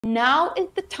Now is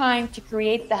the time to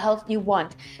create the health you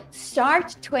want.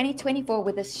 Start 2024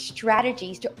 with the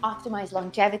strategies to optimize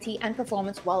longevity and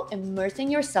performance while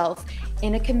immersing yourself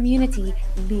in a community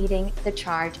leading the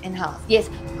charge in health. Yes,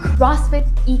 CrossFit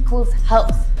equals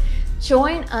health.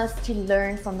 Join us to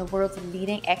learn from the world's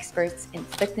leading experts in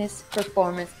fitness,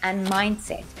 performance, and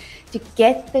mindset to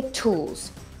get the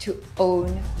tools to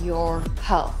own your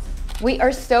health. We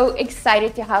are so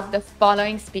excited to have the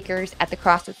following speakers at the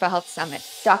CrossFit for Health Summit: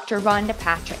 Dr. Rhonda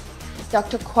Patrick,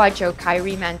 Dr. Kwadwo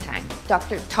Kyeremanteng,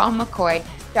 Dr. Tom McCoy,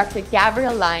 Dr.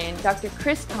 Gabrielle Lyon, Dr.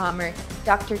 Chris Palmer,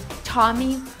 Dr.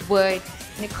 Tommy Wood,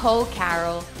 Nicole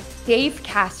Carroll, Dave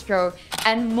Castro,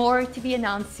 and more to be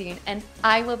announced soon, and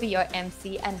I will be your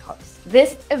MC and host.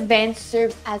 This event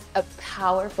serves as a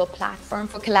powerful platform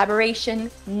for collaboration,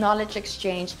 knowledge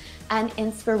exchange, and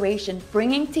inspiration,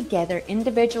 bringing together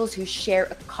individuals who share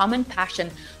a common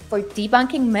passion for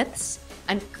debunking myths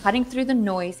and cutting through the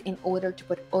noise in order to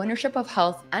put ownership of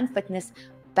health and fitness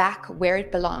back where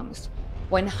it belongs,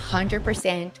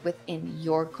 100% within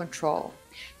your control.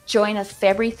 Join us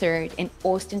February 3rd in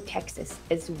Austin, Texas,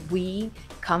 as we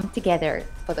come together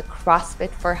for the CrossFit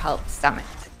for Health Summit.